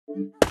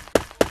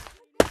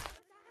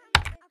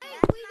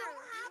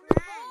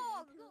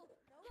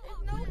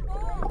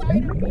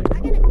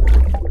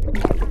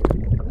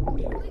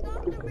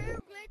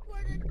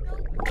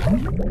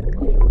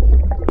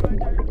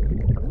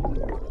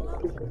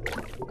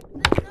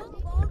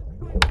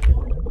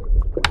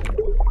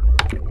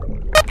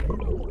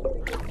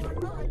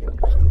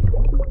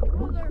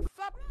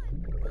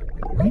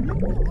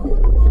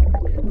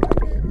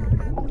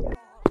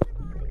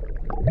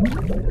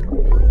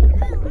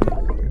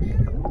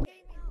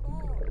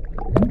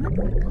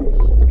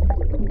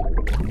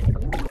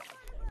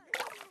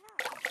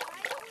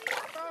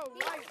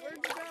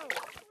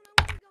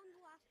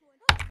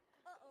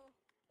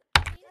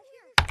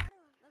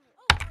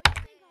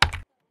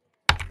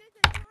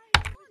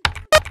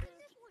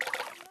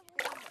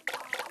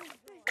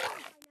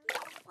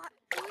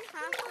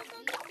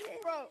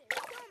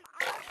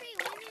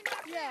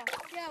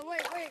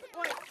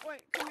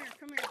Wait,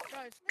 come here,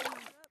 guys, come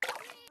here.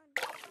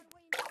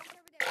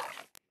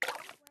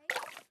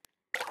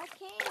 I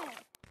can't.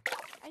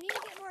 I need to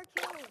get more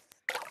kills.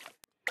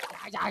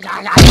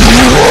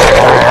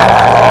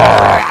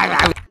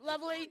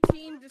 Level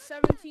 18 to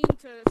 17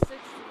 to 16.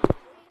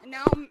 And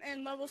now I'm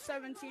in level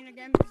 17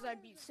 again because I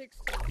beat 16.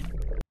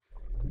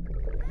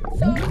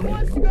 So who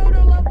wants to go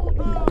to level,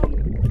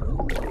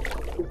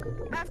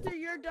 after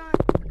you're done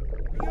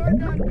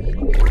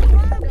beating it, I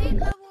want to beat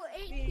level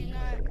 18.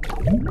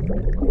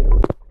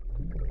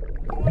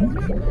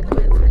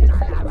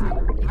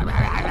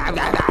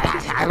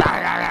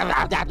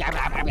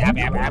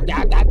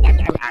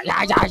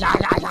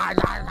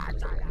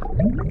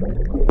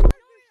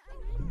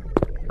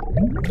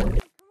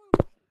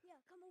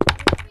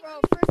 Bro,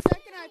 for a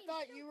second I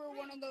thought you were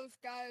one of those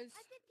guys.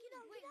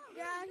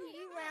 Yeah,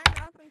 he ran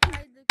up and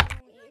tried to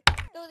kill me.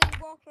 So they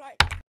walked like...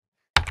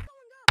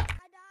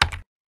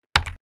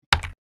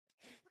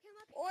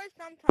 Or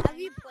sometimes... Have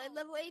you played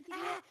level 18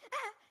 yet?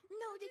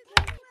 No, the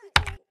tank.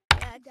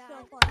 Yeah, it's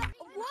so fun.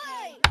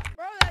 Why?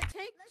 Bro, that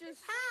tank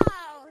just...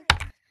 How?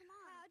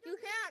 You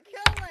can't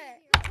kill it.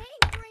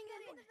 Tank, bring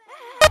it in.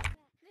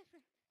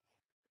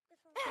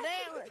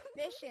 Today I was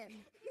fishing.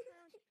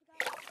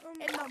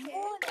 In the morning.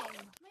 What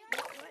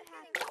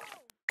happened?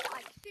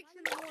 Like 6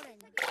 in the morning.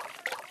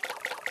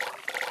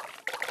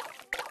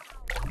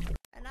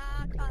 And I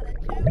caught a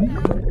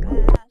 2-pound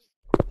bass.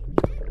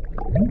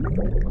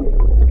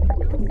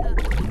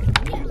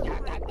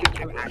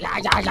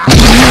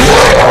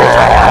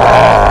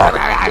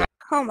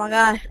 Oh my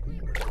god.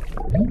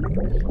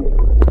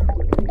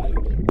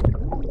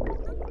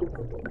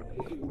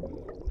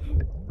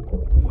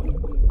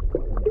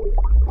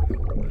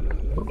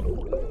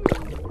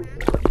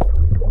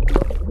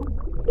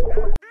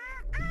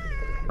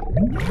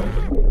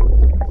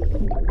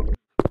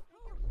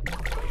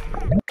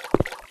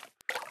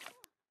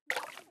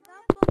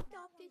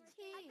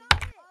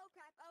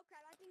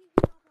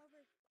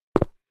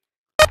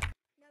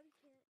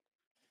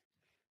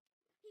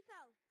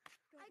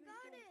 I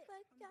got it!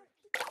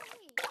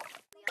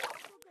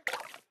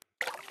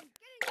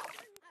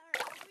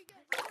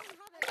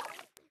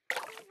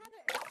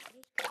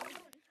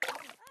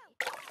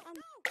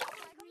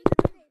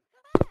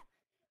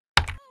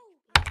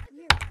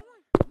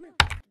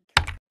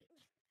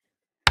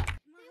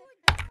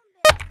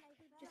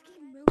 Just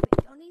keep moving.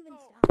 Don't even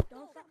stop.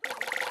 Don't stop.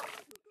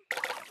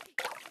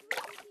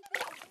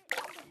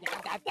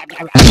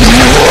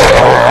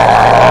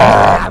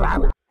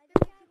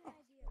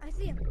 I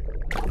see him.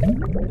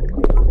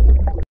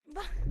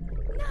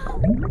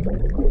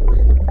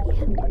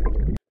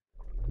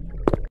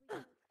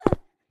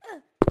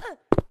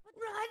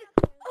 Run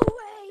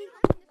away.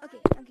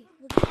 Okay.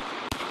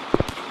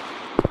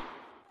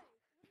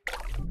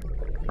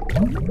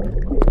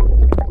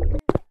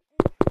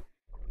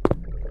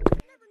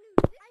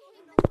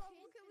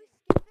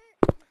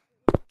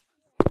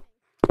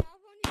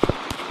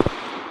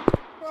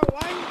 Bro,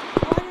 why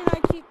did I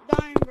keep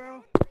dying, bro?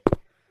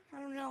 I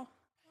don't know.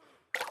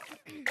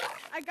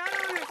 I got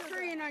on a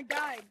tree and I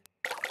died.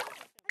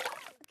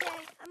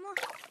 Okay, I'm on.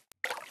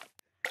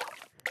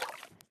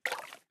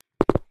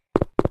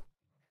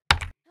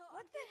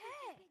 What the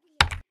heck?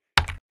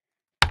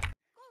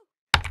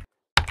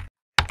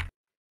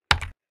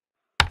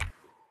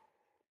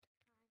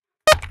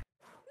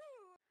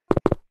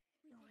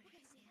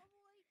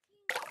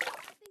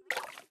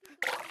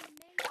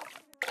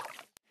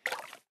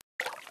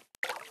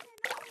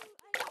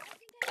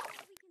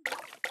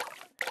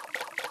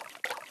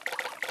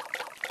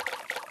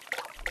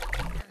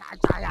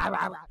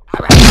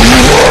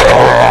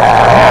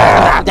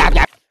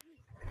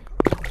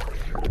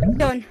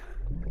 Done.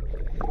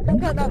 I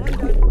got that one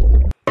done.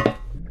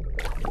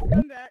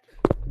 I'm back.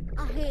 I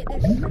hate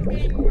this. From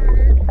being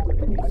murdered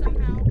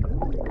somehow.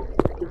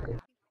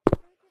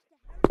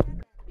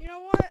 You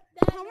know what?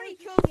 How many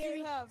kills do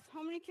you have?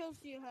 How many kills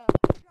do you have?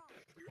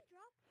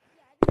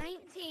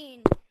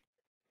 19.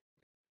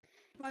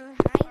 Alright.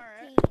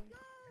 19.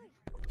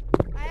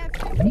 I have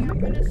 50. I'm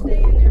gonna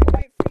stay in there and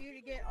wait for you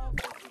to get all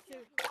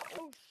 52.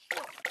 Oh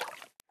shit.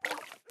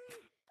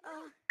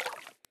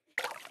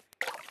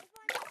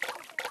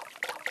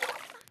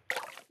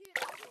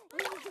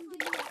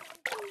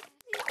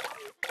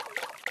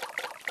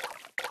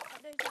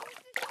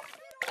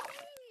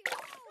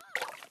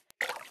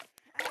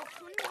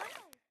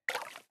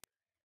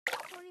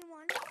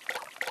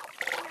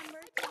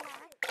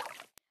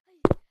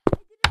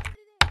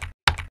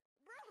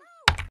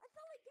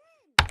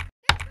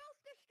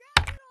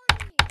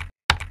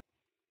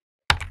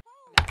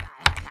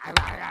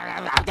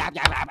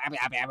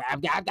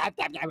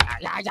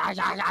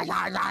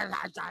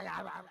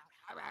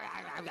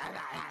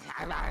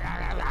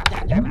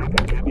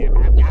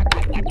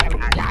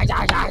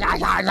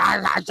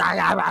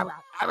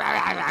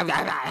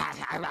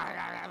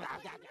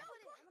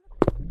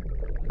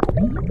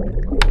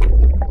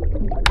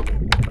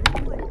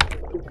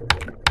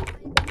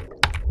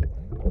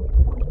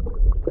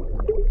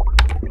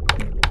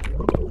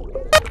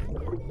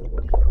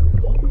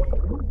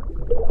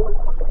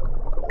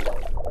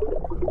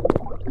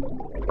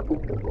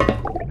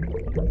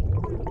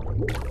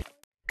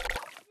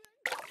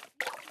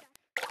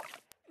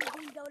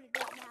 being goaded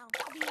right now.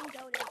 Being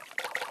goaded.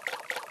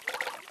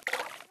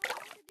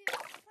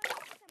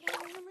 Okay,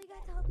 randomly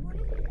got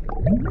teleported.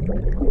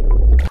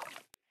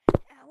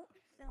 Out.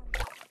 So,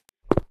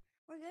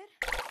 we're good?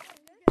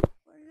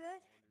 We're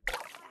good?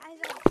 Guys,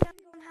 I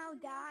somehow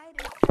died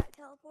and got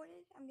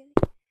teleported. I'm gonna...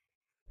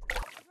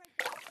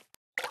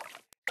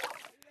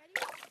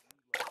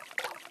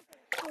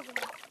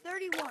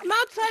 31. I'm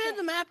outside of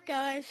the map,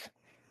 guys.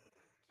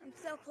 I'm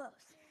so close.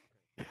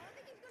 I don't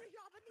think he's gonna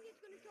drop. I think he's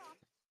gonna drop.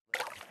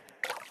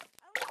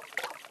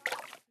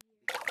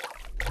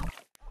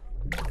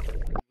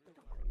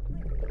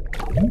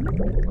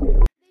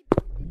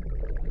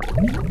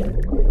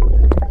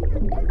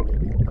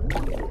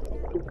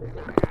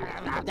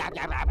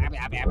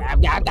 Yo,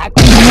 it's so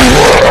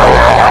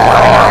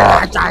cool.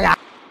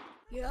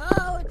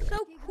 Yo, it's so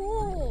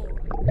cool.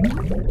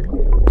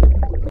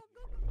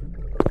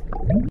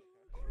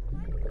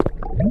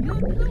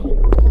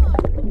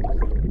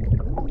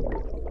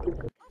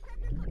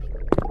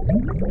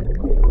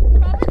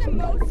 Probably the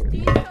most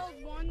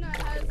detailed one that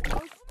has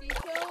most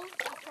details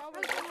is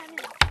probably Okay, that I'm one.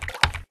 in.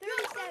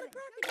 37.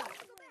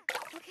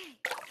 Okay.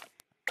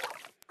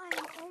 I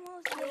am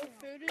almost Still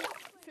there.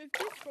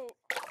 50 scopes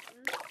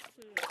and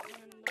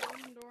the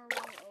wooden door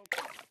won't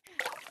open.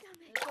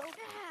 It's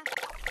open.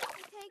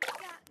 The tank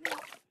got me.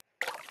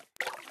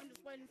 I'm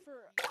just waiting for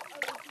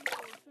other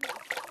people to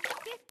finish.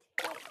 50.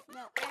 Wait,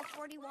 no, I have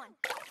 41.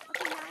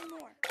 Okay, 9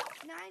 more.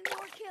 9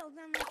 more kills.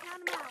 I'm gonna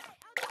count them out.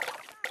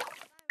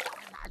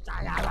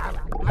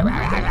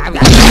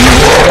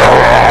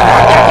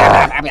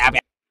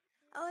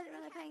 I wasn't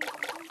really paying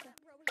attention.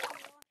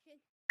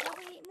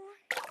 Probably 8 more.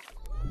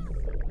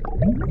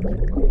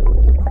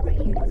 Oh, right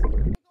here.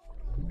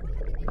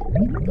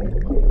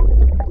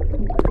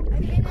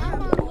 I've been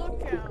I'm out. on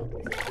lookout.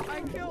 I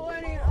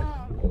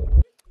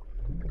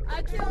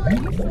kill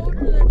any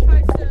soldier that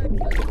tries to kill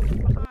you from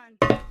behind.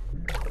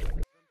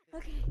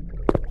 Okay.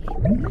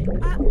 We're good.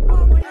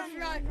 Oh, we're I not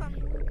forgot.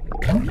 coming.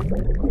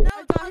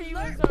 I thought he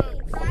was a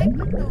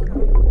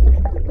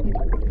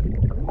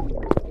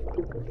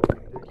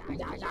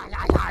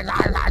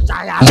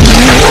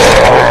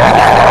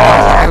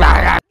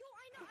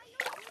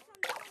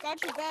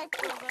Got your back,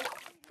 brother.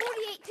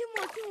 48.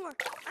 2 more.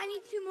 I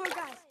need 2 more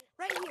guys.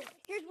 Right here.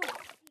 Here's one.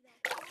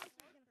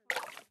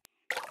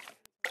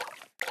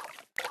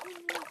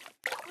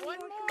 One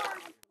more.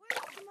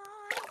 Come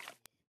on.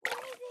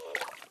 Where is it?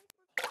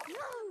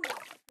 No.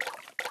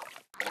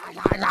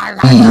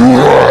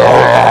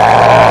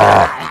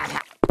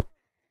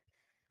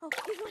 Oh,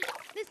 here's one.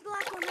 This is the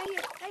last one right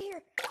here. Right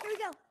here. Here we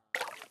go.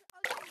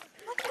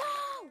 Let's go.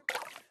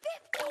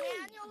 50.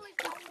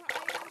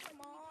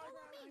 Come on.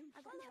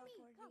 I got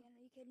teleported again. Are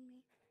you kidding me?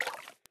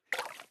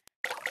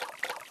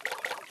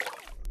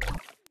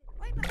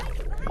 Right behind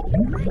you.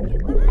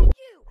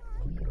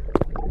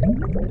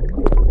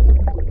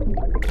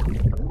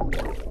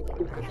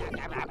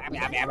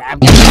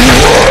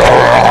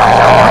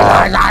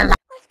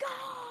 Let's go.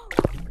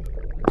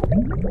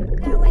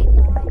 Gotta wait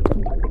for him.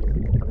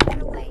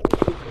 Gotta wait.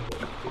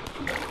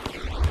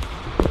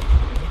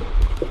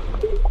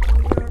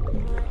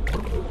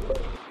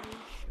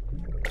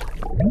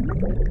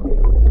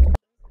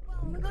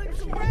 I'm gonna go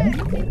to Red,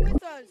 he came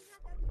with us.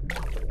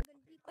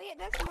 Oh yeah,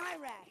 that's my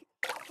rat.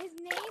 His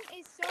name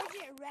is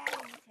Sergeant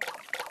Raddington.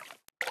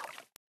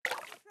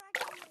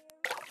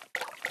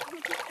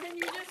 Can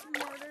you just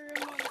murder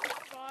him on the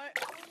spot?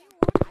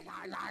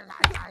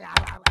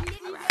 He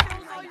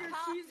steals all your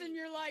cheese and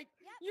you're like,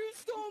 you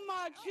stole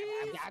my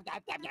cheese? Bad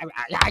rat,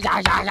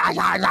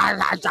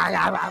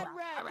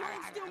 you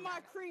didn't steal my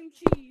cream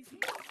cheese.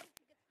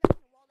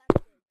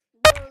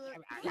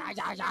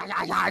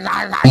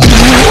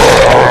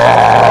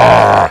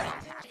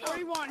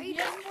 41. He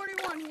has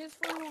 41. He has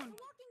 41.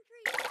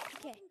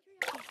 Okay.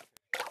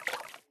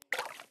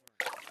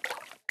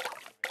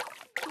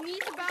 He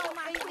needs about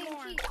 8 Clean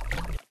more. cheese.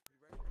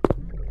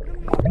 No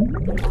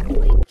more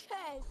clean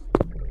chest.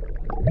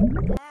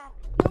 Yeah.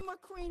 No more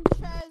cream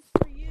cheese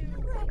for you.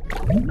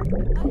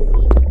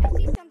 I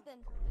see something.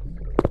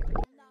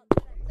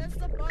 That's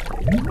the button I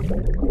know.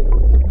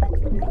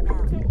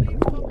 to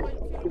leave level 18.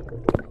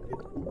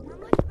 How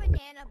much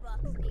banana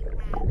bucks do you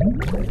have? How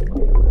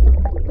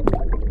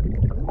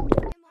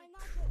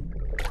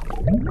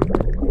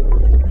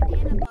much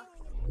banana bucks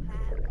do you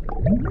have?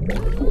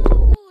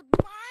 Dude,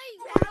 my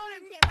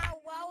balance came out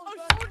while Oh,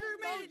 soldier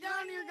made it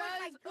down here,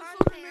 guys. The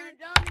soldier made it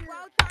down here.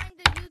 while trying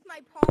to use my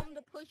palm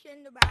to push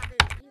in the battery.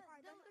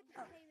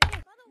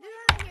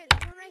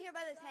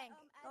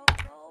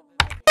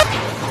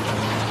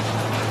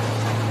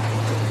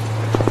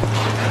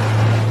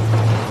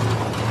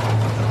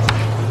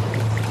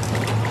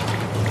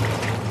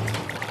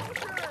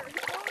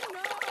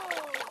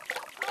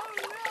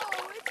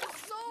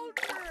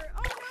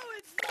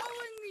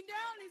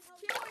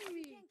 killing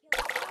me.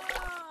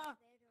 Ah.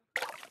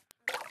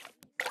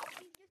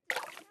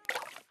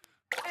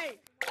 Hey,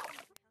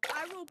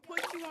 I will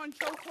put you on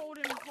chokehold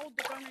and hold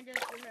the gun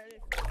against your head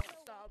if you don't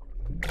stop.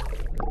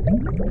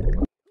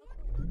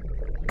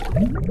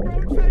 Bro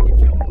tried to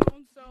kill his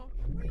own self.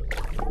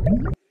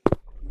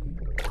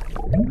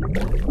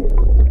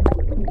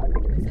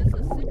 Is this a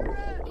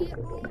cigarette?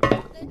 Ooh,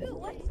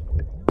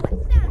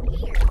 what's down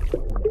here?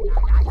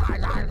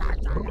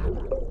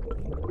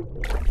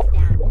 What's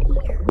down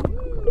here?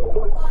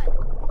 What?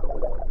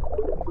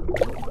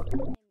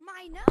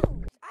 My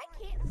nose. I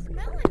can't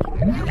smell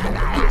anything.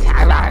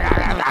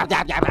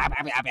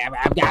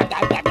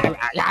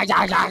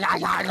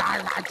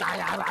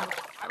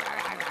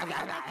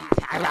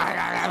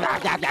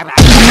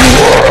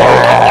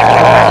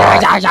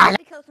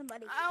 To kill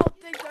somebody. I don't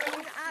think I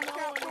can Act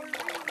smell out for a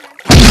anymore. reason.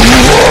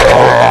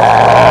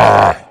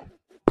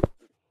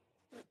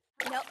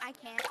 Nope, I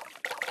can't.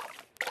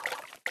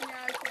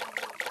 Yeah, I can't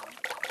do it, bro.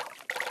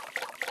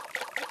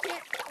 I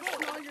can't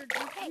smell your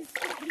dookie stains.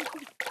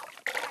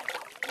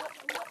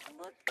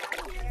 Look I down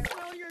can't there.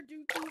 smell your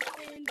dookie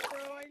stains,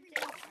 bro. I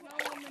can't smell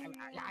them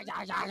anymore.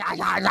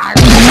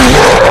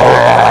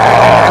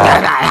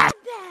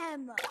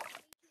 Them.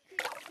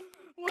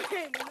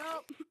 Wait, no.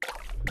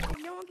 If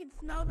no one can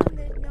smell them,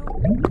 there's no.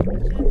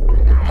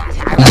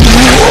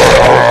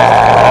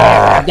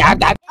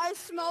 I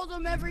smell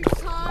them every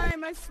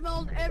time. I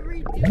smelled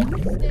every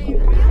dookie stain. You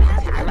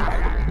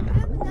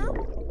have enough?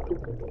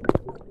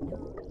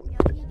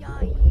 No, he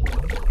died.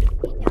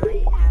 He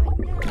died having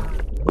enough.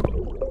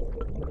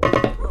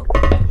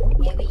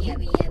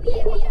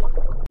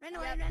 Run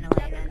away, run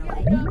away, run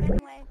away, run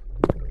away.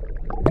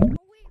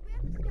 Oh wait, we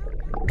have to scout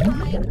down.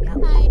 Hide,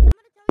 hide.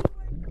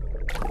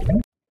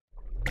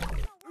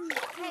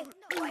 Hey,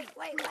 wait,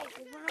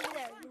 there's one over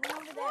there,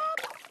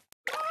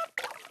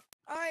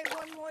 Alright,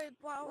 one more,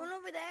 one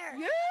over there.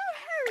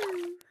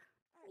 Yoo-hoo!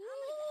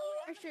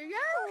 I say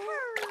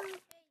yoo-hoo!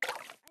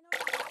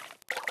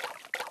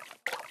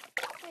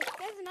 Hey,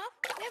 there's enough,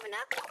 we have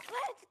enough,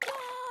 let's go!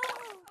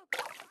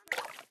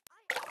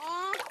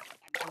 Aw.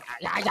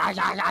 I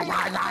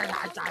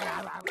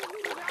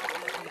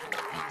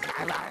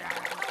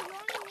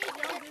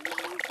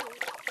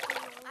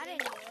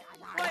didn't do it.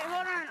 Wait,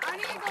 hold on. I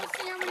need to go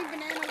see how many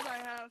bananas I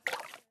have.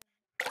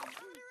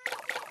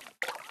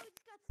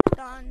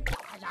 Done.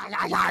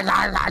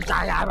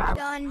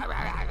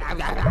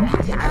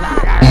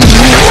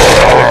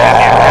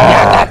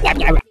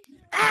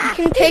 I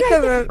can take a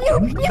rope.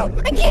 No,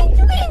 I can't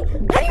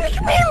swim. How do you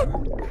swim?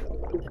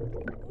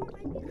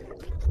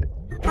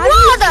 How do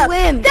you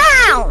swim?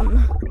 Down!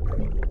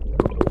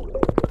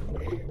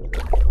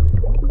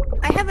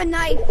 I have a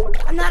knife.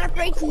 I'm not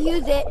afraid to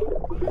use it.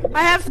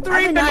 I have 3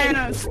 have a knife.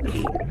 bananas.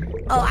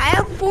 Oh, I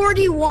have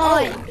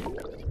 41.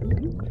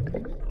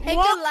 Take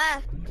What? the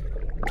left.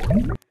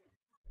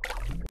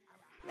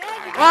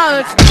 Wow,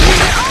 that's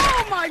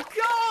oh my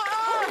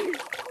god!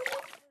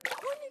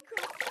 Holy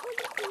crap,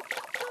 holy poop,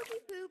 holy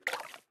poop.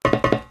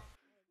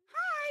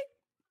 Hi!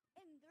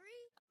 In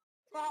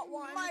 3. Got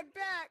one. My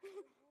back.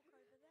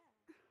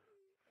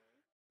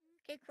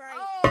 Kick right.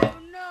 Oh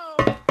no!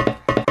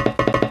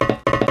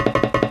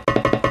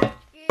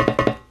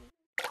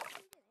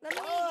 Let me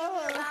give you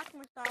a back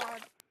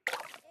massage.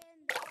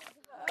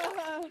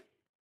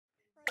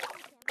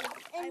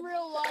 In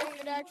real life,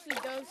 it actually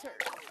does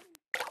hurt.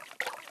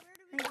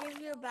 I give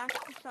you a back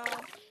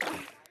massage.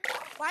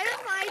 Why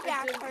does my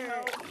back It didn't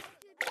hurt? help.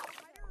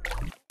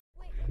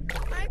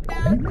 My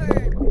back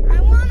hurts.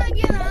 I wanna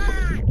get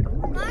on.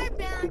 My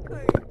back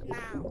hurts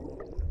now.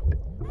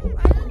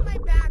 Why does my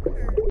back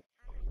hurt?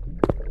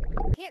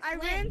 Can't I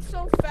swim. ran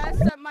so fast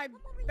that my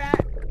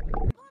back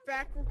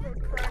will go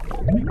crack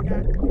open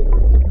back.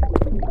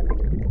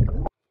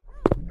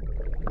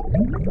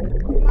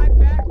 My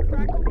back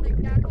crackled,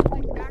 McDackle,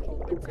 Batackle,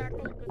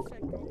 Basenko.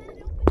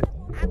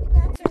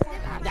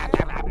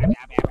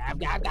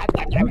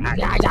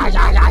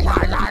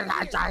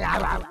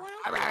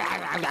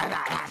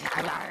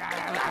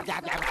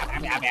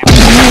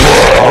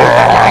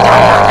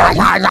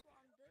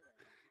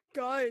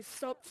 Guys,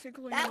 stop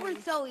tickling That me.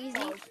 one's so easy.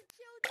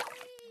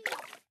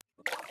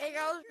 It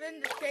goes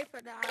in the shape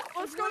of that.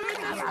 Let's go get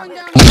this one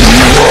down.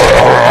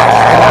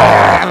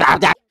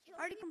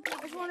 Already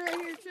completed. There's one right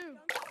here too.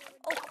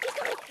 Oh, he's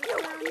coming!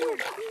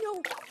 No!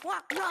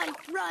 What? Run!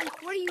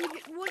 What are you?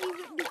 What?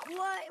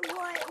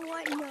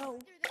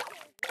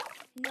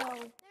 No.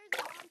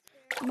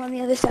 I'm on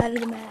the other side of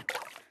the map.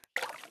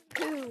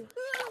 Pooh.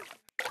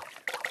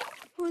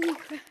 Holy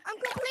crap! I'm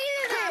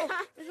completing it.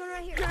 There's one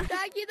right here.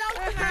 Dad, get off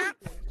the map.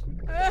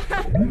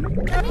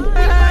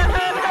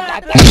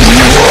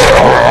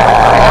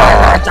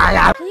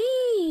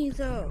 Please.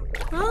 Bye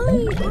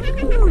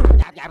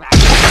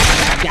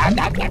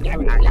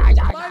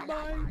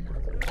bye.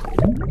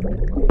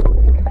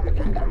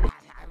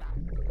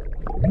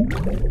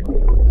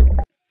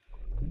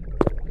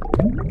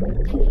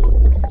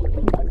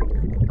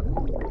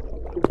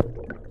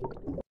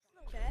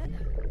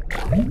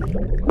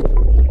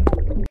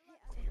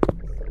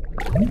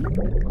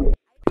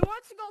 Who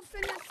wants to go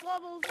finish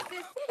level levels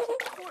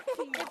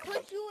 14. It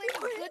puts you in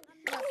good. Guys,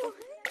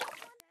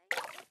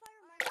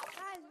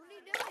 what are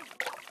you doing?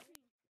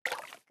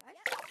 Guys?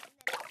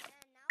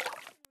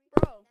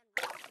 Bro.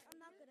 I'm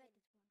not good at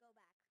this one. Go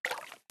back.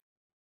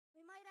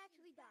 We might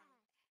actually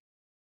die.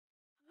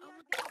 We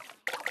are gonna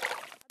die.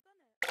 I've done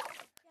it.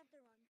 You have to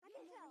run. I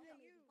can tell.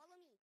 Follow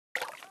me.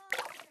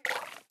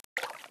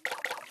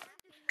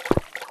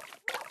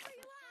 Run for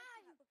your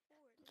life!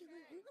 We're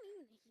not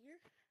even here.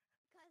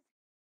 Hey,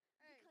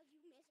 Because you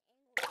miss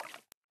angle.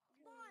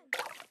 Come on.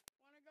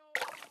 wanna go,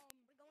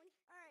 We're going.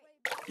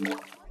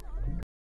 Alright.